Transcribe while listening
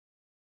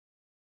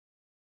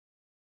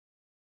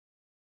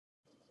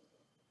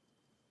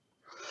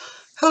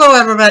Hello,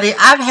 everybody.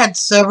 I've had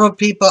several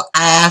people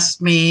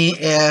ask me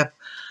if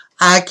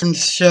I can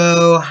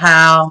show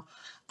how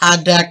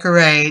I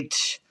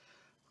decorate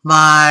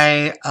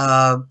my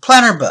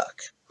planner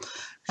book.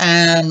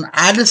 And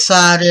I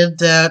decided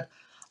that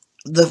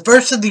the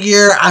first of the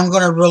year I'm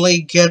going to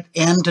really get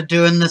into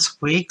doing this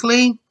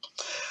weekly.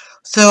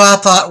 So I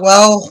thought,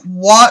 well,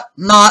 what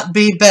not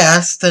be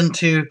best than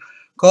to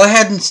go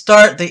ahead and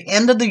start the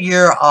end of the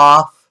year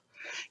off,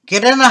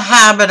 get in a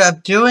habit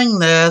of doing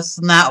this,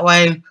 and that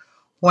way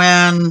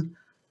when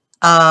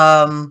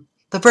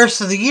the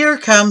first of the year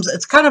comes,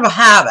 it's kind of a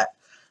habit.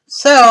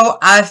 So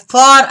I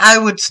thought I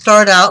would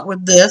start out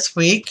with this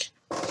week.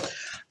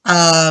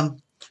 Um,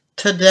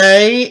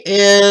 Today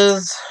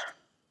is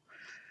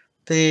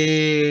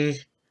the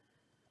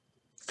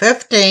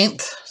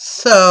 15th,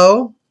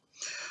 so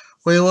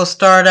we will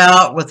start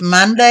out with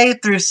Monday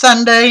through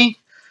Sunday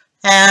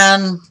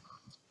and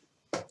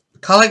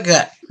call it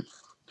good.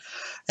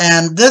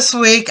 And this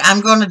week I'm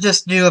going to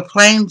just do a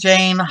plain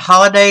Jane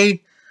holiday,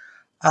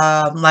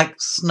 like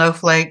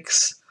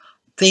snowflakes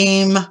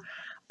theme.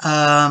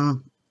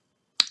 Um,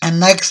 and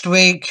next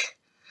week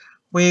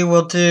we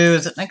will do,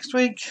 is it next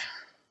week?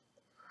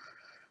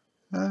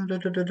 Let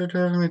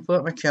me pull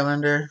up my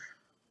calendar.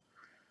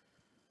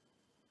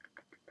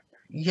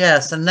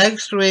 Yes, and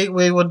next week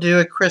we will do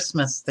a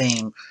Christmas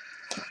theme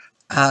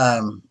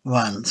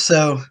one.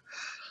 So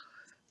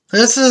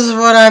this is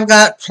what I've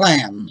got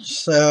planned.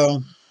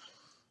 So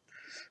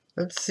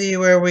let's see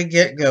where we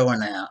get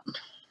going at.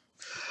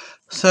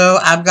 So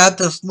I've got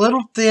this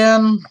little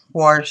thin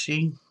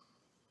washi.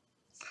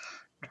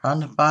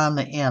 Trying to find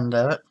the end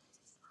of it.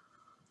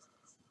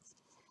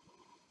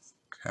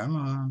 Come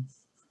on.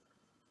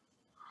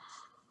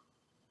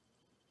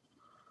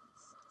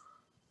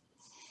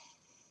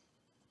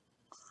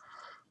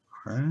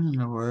 Where in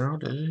the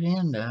world did it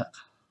end at?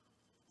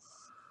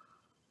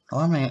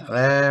 Normally,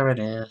 there it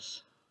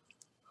is.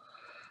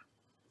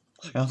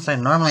 I was going to say,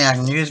 normally I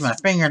can use my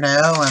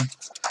fingernail and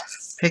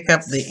pick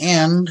up the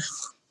end.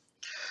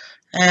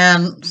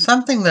 And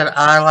something that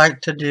I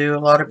like to do, a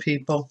lot of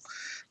people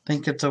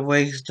think it's a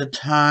waste of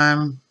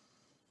time.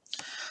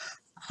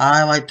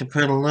 I like to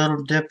put a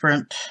little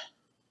different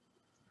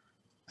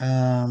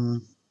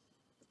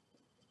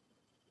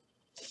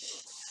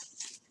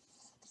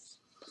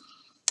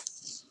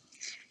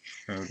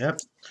showed up.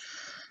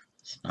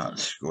 It's not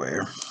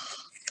square.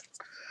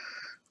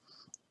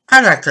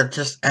 I like to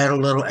just add a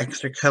little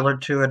extra color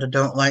to it. I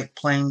don't like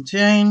plain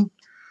Jane.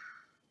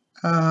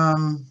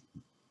 I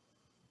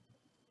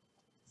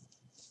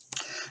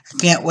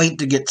can't wait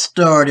to get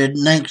started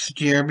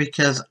next year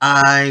because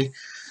I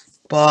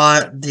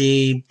bought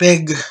the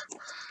big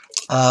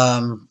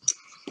um,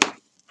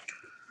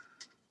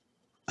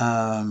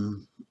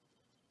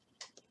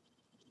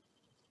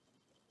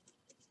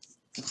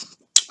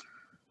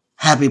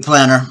 Happy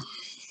Planner,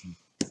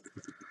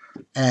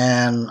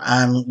 and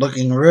I'm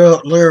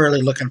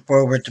literally looking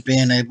forward to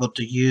being able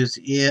to use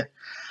it.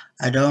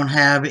 I don't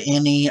have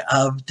any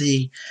of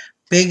the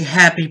big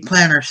Happy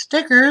Planner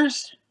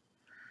stickers,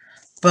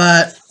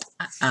 but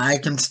I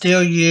can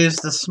still use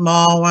the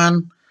small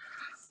one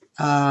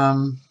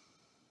in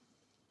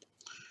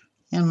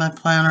my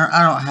planner.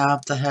 I don't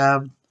have to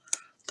have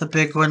the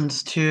big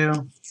ones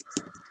to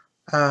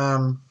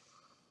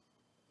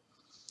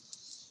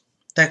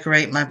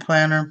decorate my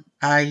planner.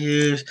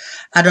 I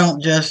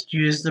don't just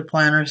use the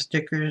planner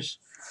stickers.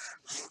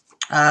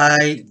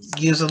 I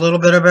use a little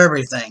bit of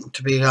everything,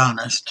 to be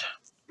honest.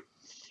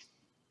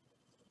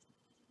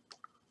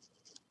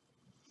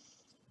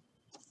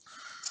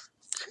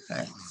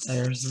 Okay,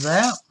 there's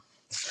that.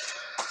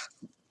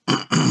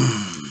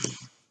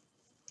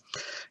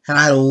 And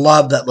I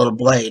love that little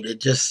blade. It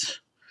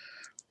just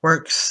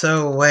works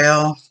so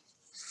well.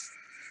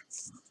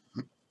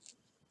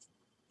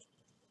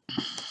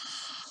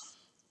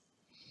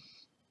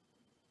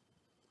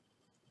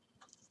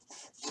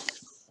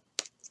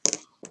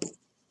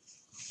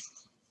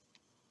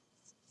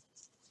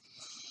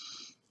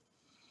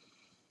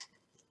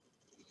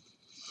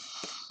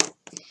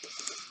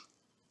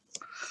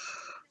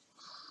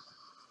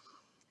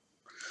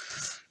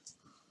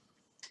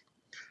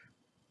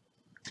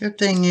 Good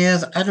thing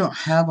is I don't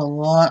have a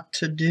lot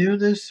to do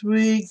this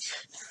week.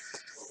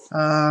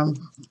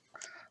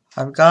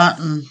 I've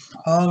gotten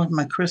all of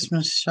my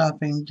Christmas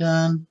shopping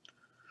done.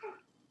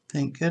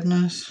 Thank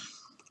goodness.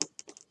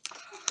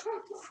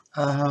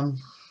 I've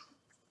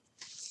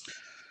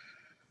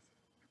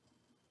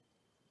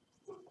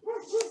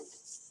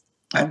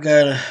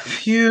got a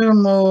few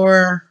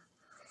more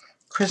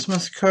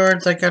Christmas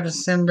cards I got to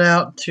send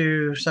out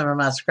to some of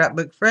my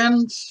scrapbook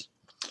friends.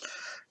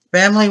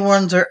 Family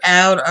ones are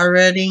out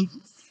already.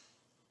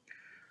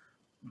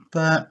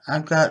 But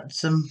I've got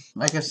some,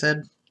 like I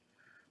said,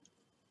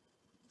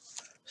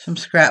 some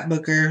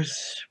scrapbookers,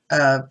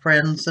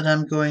 friends that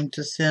I'm going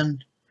to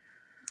send.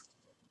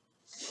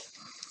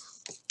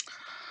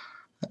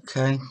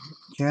 Okay,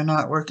 you're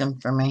not working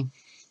for me.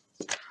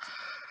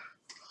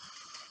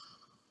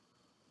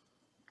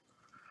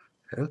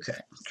 Okay,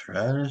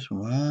 try this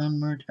one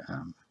more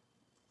time.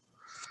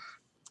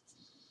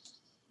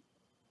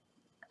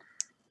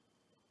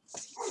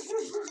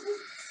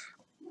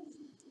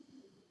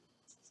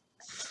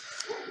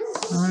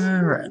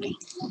 Alrighty.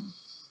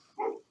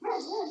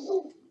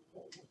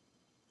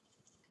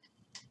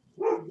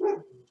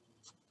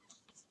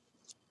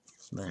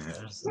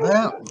 There's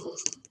that.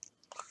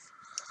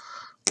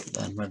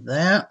 Done with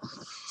that.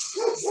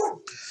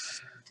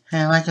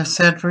 And like I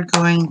said, we're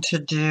going to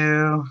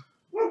do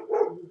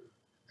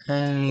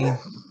a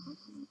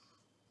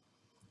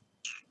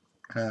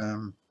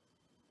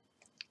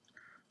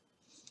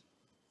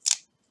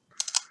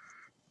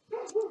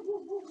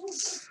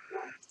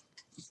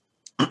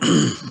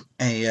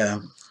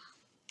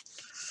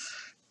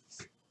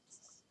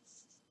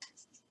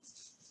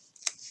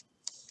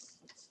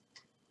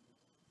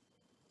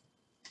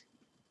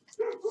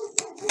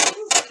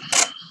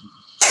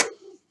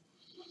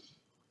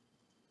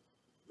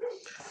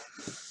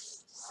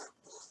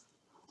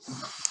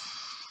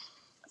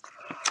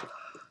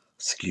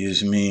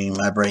excuse me,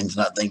 my brain's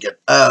not thinking.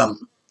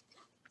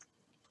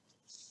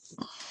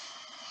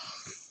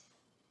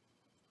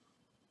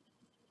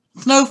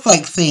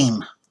 Snowflake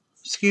theme.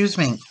 Excuse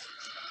me.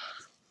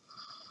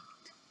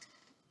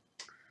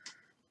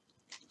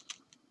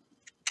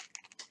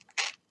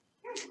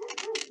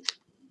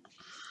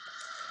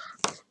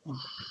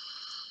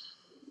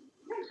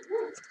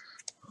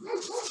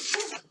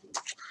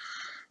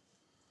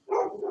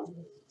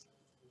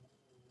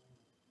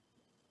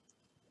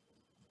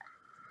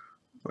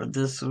 For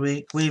this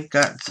week, we've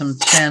got some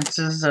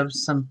chances of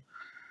some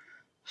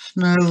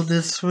snow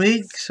this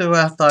week, so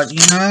I thought,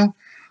 you know,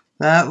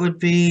 that would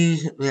be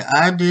the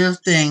ideal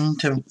thing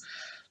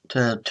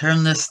to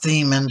turn this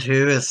theme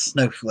into is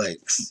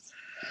snowflakes.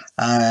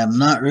 I am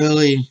not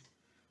really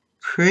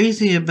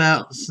crazy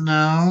about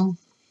snow,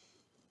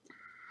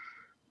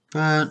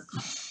 but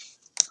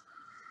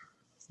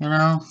you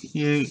know,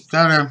 you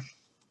gotta.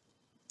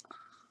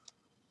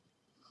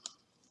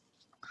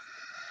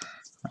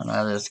 And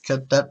I just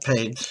cut that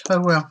page. Oh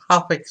well,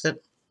 I'll fix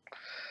it.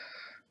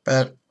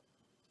 But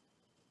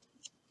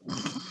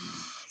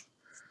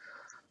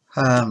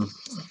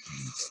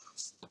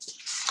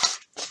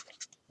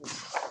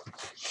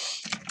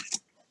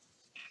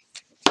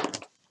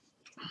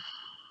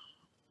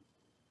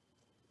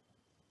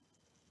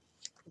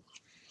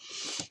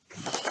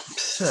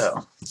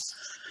so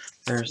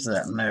there's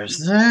that and there's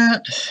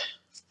that.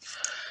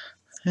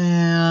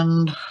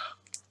 And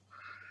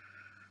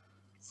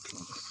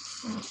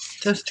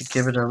just to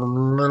give it a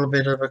little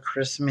bit of a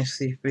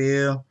Christmassy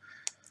feel,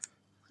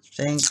 I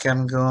think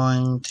I'm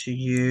going to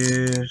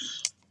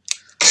use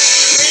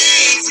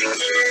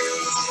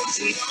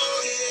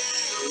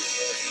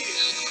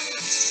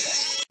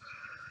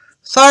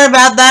sorry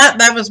about that.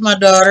 That was my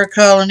daughter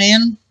calling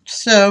in.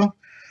 So,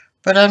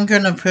 but I'm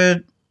going to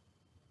put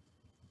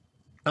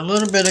a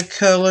little bit of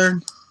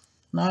color,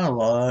 not a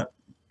lot.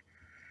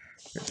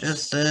 It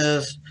just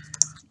says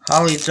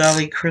Holly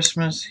Jolly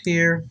Christmas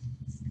here.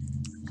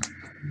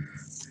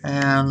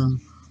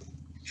 And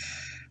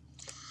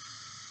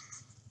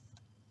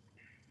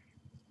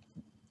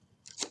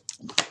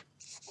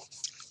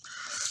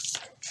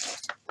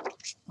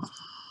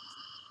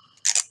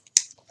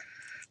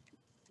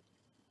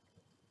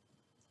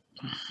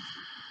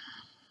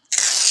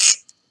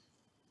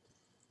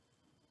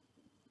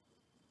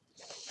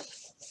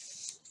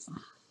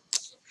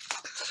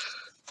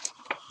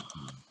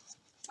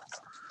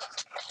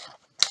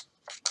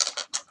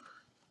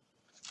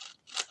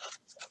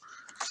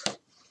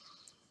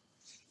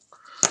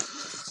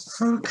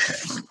okay.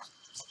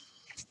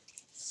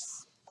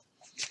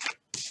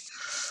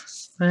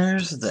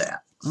 There's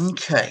that.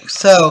 Okay,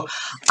 so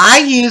I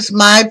use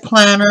my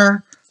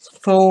planner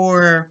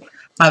for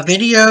my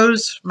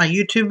videos, my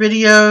YouTube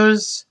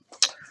videos,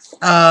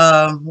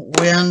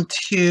 when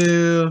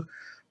to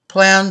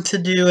plan to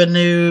do a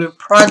new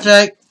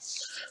project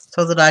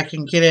so that I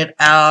can get it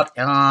out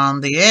on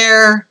the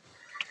air.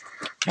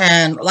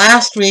 And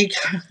last week,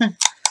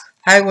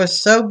 I was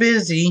so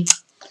busy,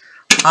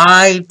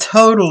 I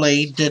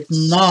totally did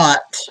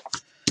not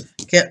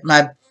get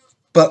my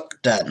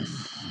book done.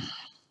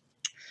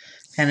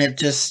 And it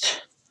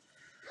just,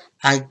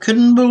 I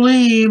couldn't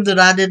believe that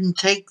I didn't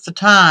take the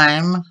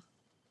time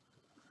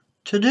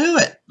to do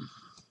it.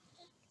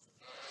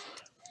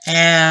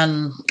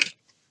 And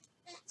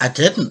I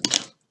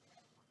didn't.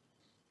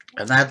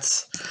 And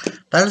that's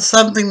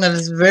something that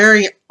is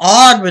very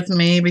odd with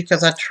me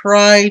because I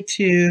try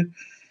to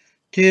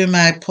do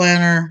my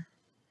planner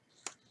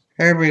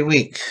every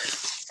week.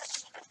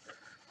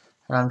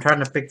 And I'm trying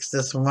to fix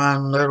this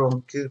one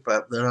little goop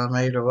up that I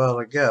made a while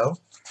ago.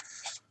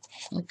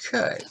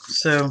 Okay,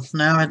 so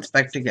now it's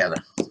back together.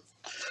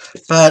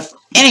 But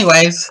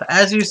anyways,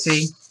 as you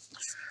see,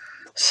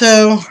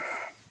 so,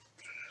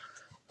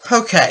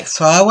 okay,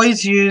 so I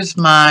always use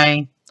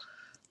my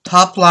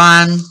top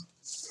line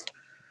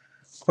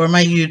for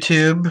my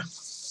YouTube.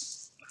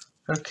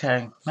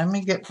 Okay, let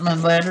me get my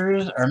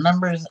letters or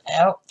numbers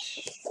out.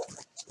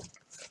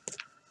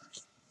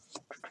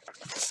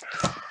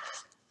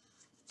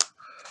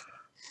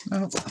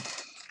 Nope.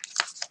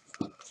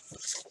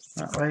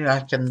 That way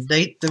I can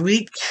date the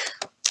week.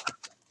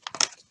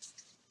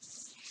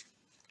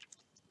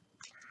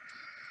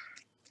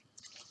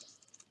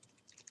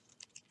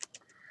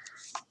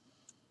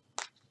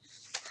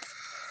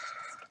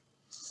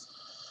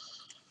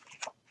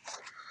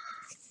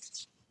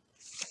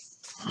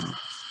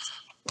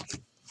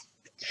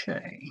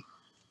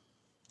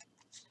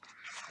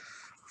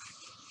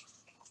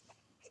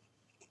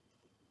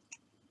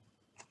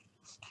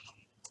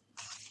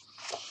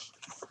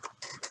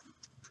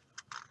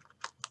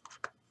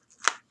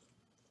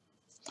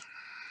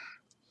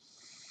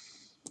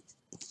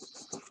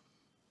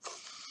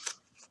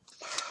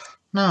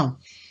 No,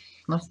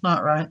 that's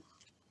not right.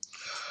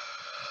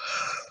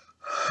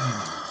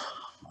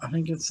 I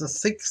think it's the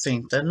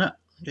 16th, isn't it?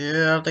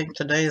 Yeah, I think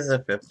today's the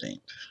 15th.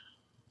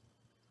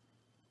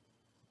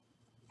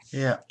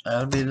 Yeah,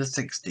 that'll be the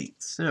 16th.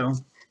 So,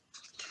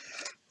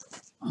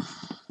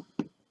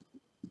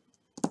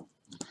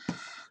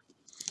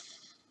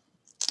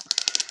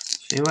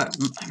 see what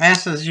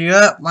messes you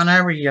up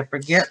whenever you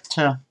forget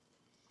to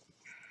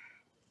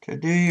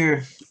do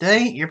your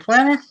date, your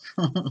planner?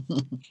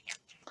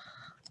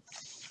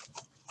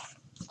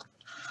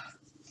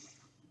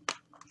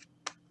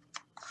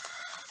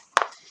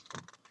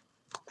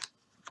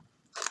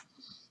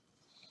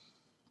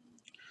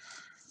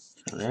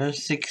 So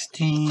there's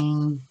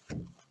 16.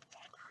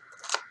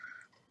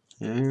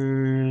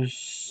 There's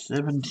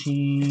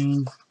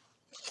 17.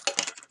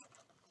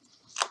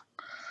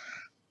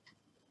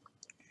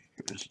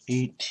 There's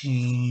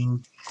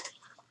 18.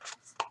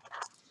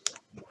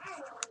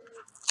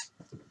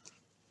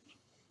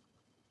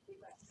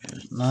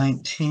 There's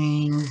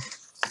 19.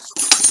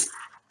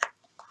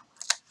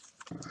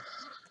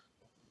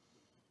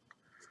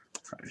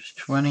 There's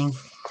 20.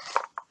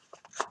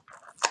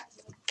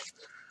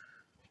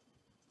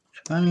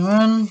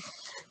 21.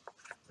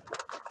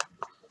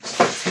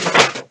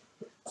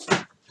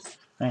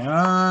 Hang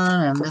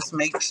on, and this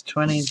makes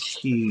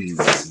 22.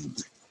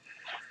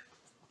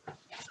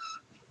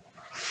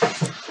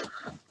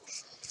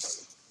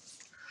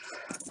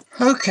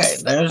 Okay,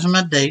 there's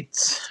my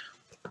dates.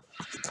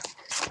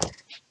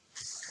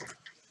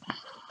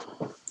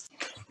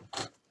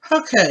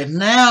 Okay,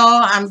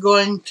 now I'm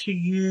going to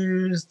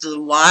use the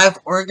Life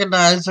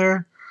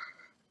Organizer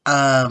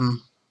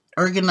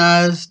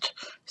Organized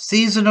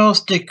Seasonal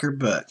Sticker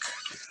Book.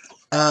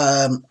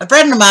 A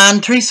friend of mine,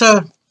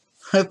 Teresa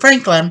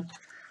Franklin,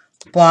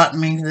 bought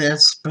me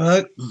this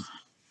book,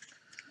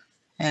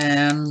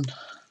 and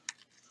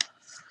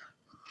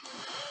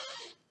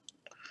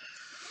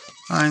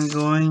I'm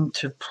going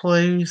to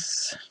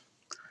place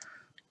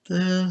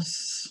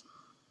this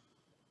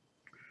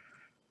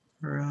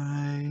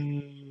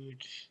right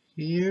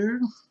here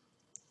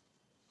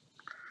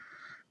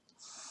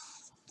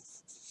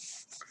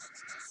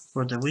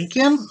for the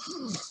weekend.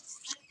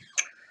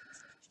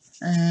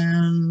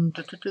 And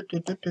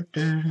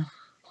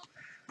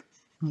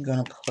I'm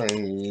gonna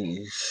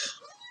place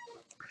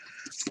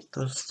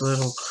this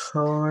little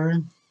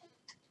card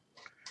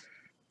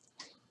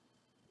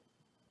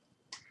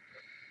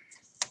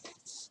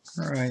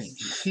right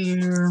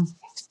here.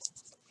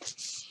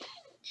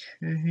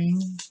 Okay.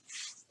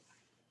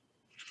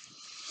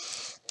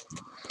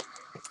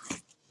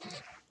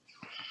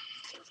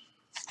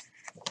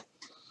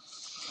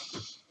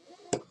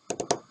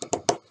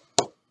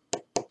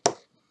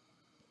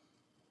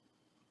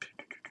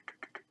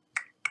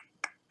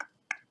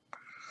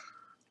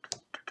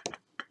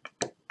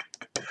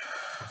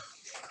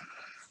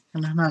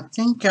 And then I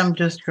think I'm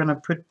just going to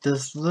put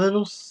this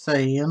little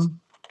saying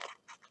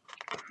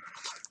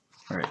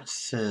where it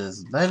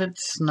says, "Let it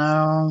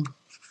snow."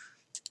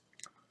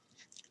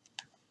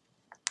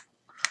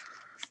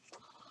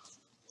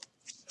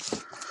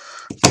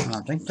 And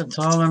I think that's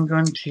all I'm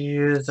going to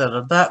use out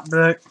of that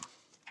book.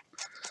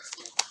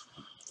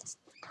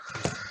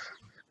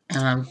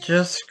 And I'm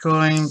just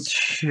going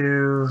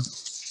to,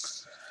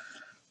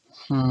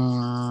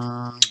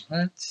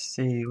 let's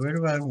see, where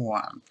do I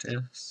want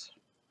this?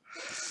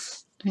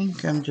 I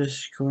think I'm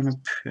just going to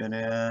put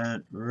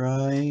it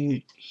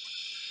right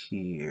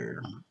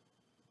here.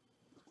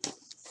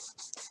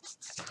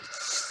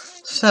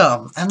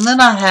 So, and then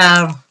I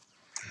have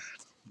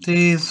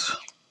these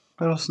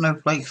little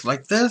snowflakes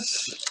like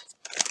this.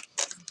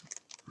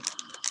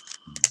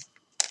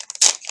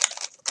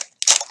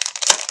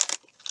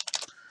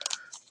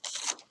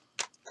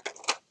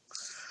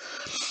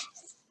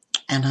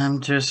 And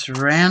I'm just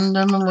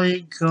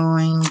randomly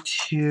going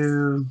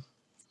to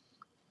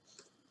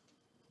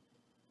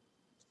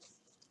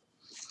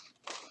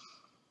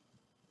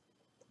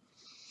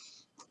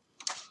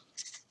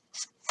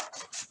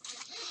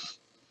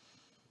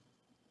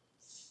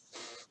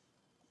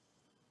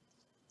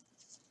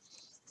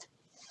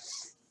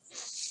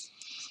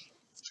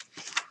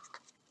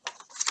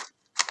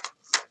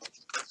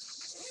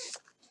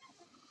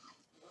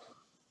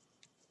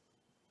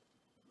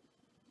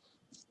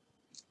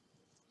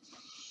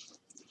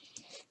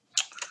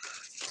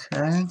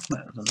okay,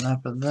 that's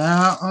enough of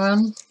that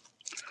one.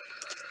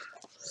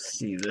 Let's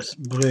see this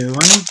blue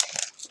one.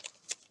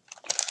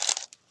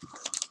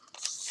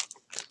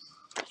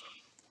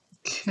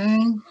 Okay.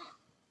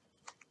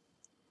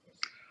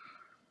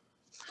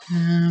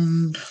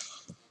 And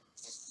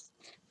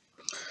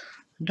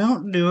I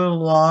don't do a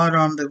lot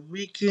on the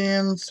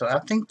weekends, so I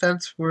think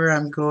that's where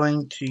I'm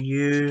going to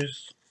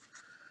use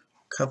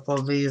a couple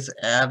of these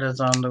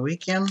added on the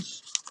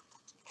weekends.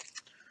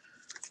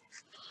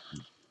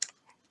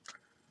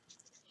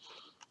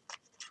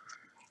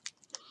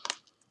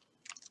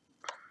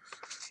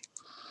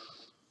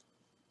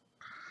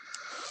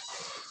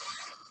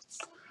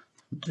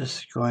 I'm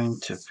just going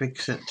to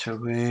fix it to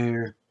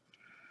where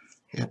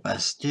If I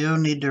still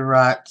need to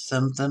write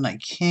something, I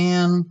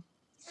can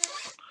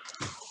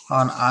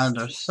on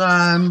either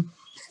side,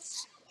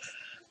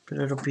 but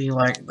it'll be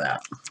like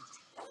that.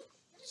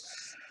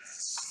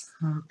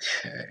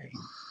 Okay.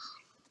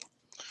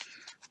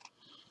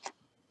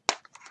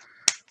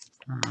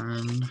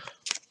 And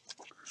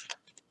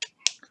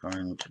I'm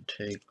going to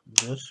take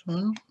this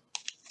one,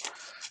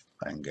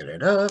 if I can get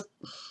it up.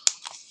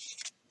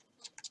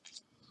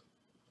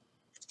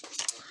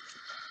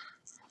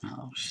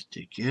 I'll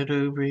stick it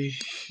over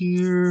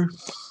here.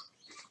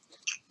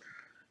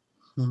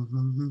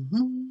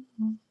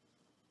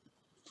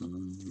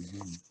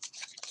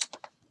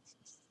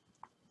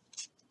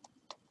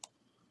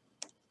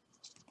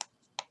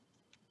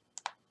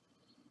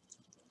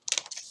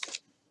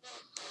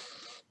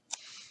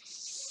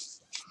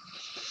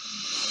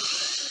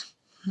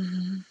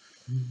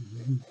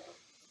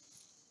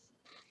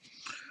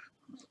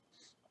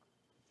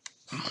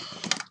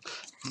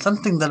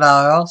 Something that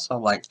I also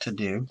like to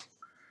do,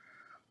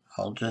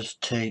 I'll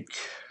just take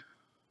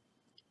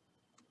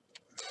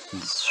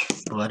and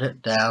split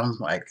it down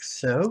like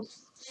so.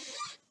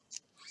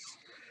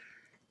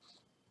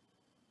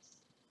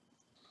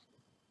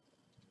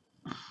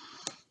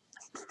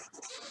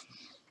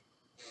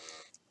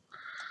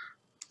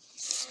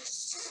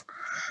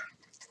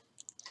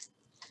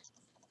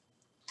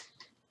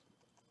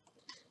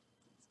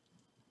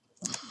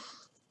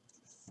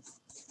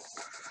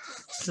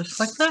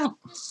 Just like that.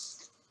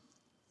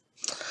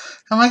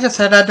 And like I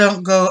said, I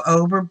don't go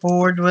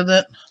overboard with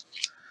it.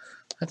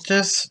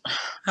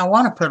 I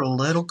want to put a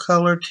little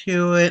color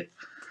to it.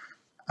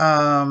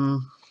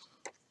 To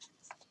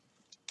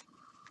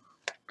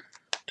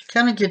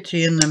kind of get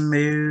you in the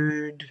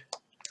mood.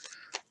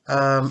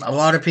 A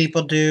lot of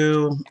people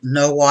do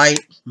no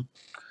white.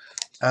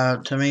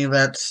 To me,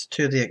 that's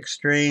to the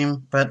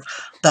extreme, but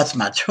that's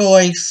my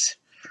choice.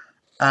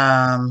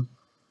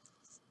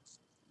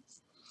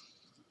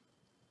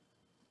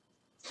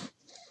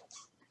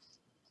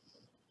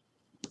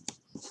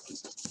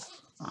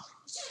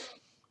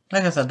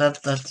 Like I said,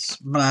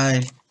 that's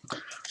my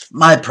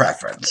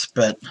preference,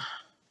 but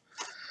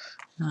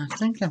I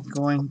think I'm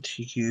going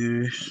to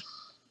use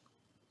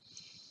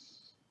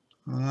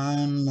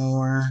one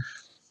more.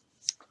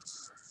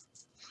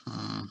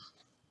 One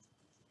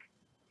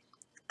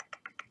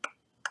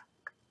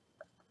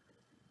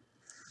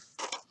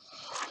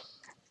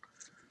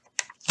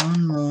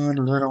more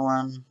little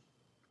one.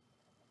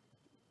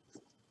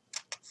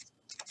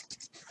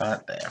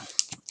 Right there.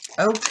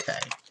 Okay.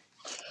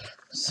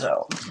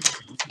 So,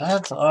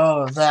 that's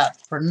all of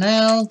that for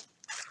now.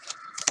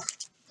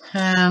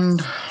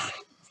 And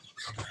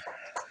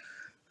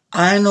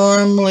I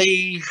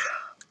normally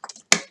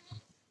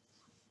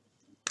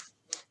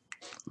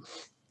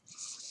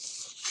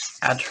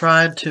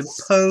try to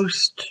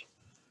post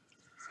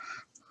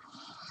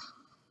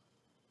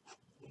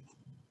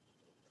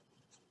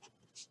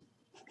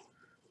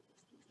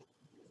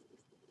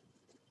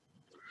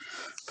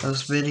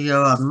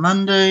video on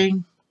Monday.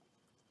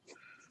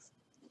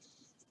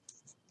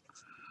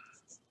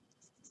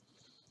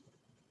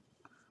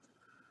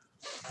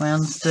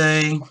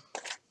 Wednesday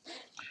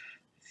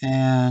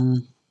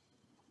and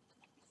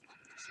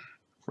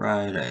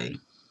Friday.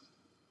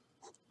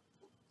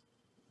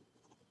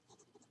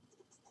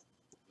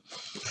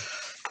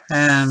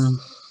 And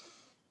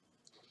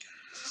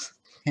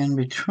in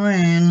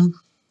between,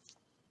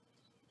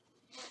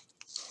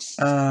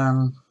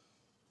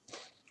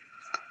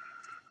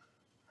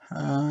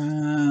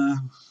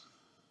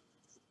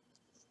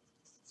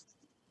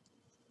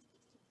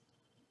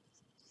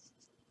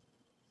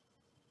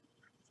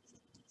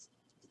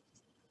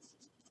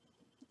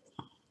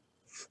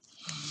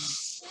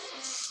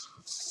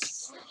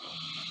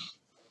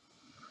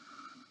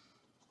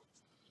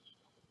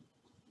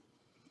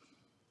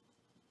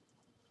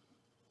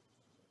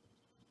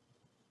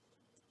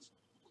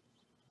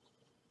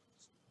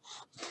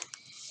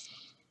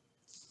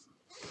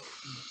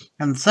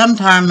 and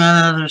sometime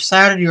either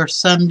Saturday or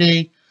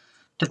Sunday,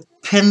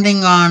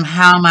 depending on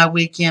how my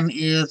weekend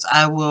is,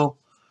 I will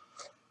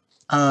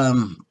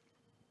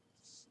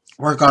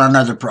work on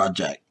another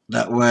project.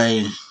 That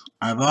way,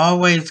 I've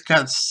always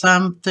got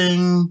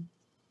something.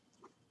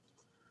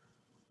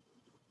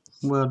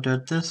 We'll do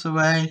it this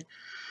way.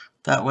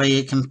 That way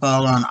it can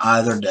fall on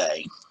either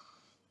day.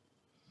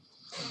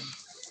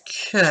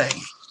 Okay.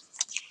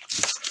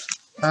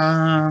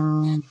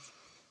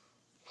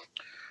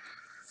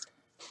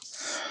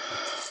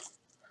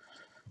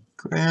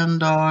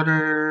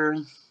 Granddaughter.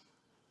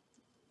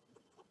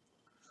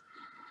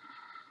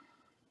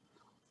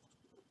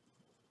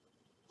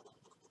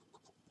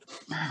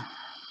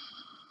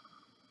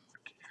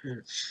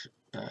 It's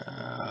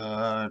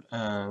out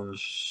of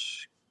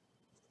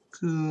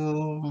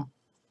school.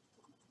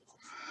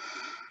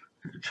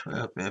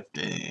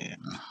 12:15.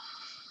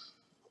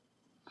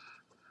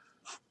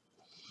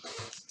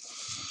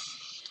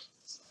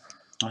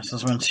 This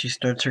is when she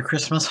starts her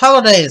Christmas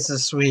holidays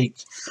this week.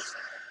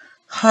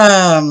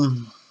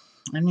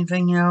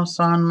 Anything else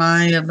on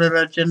my little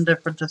agenda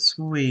for this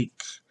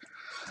week?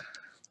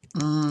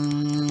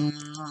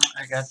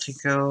 I got to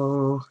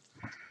go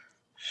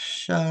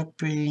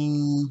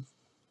shopping.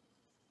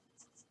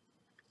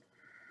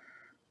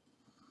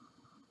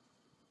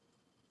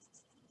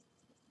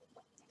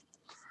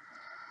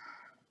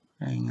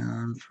 Hang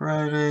on,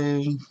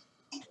 Friday.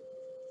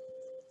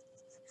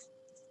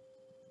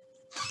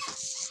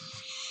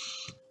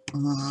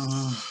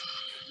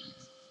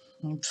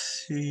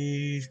 Let's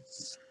see.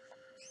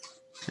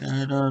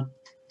 Got a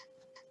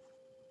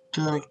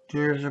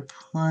doctor's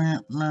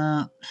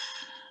appointment.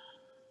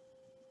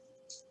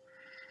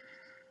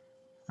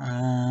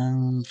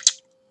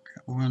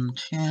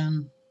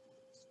 1:10.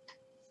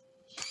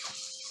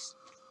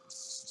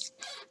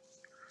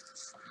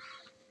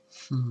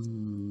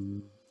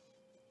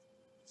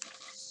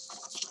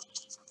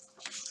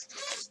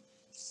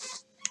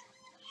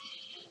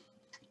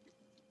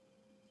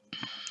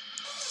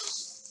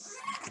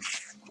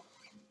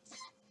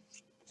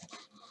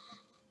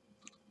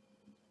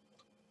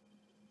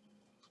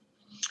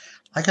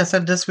 Like I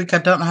said, this week I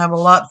don't have a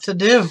lot to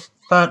do,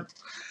 but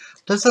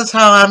this is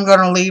how I'm going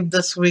to leave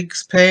this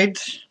week's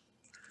page.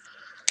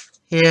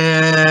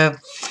 If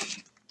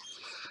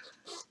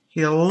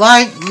you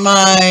like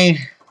my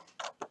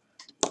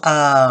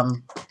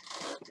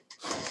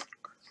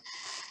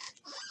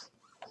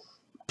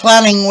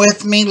planning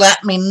with me,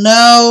 let me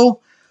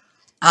know,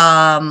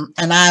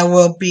 and I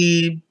will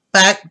be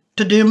back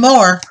to do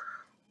more.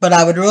 But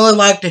I would really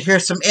like to hear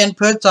some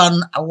inputs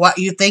on what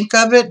you think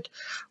of it,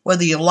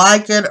 whether you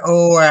like it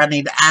or I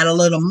need to add a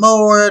little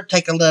more,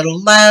 take a little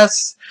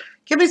less.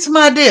 Give me some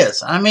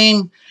ideas. I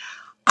mean,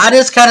 I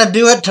just kind of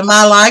do it to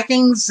my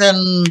likings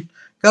and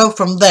go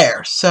from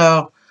there.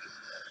 So,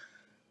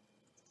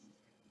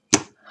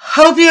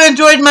 hope you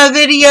enjoyed my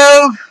video.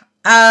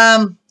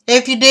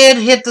 If you did,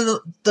 hit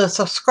the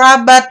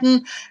subscribe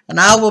button, and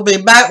I will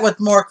be back with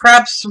more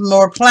crafts,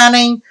 more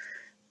planning,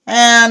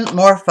 and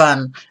more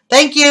fun.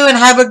 Thank you, and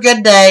have a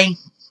good day.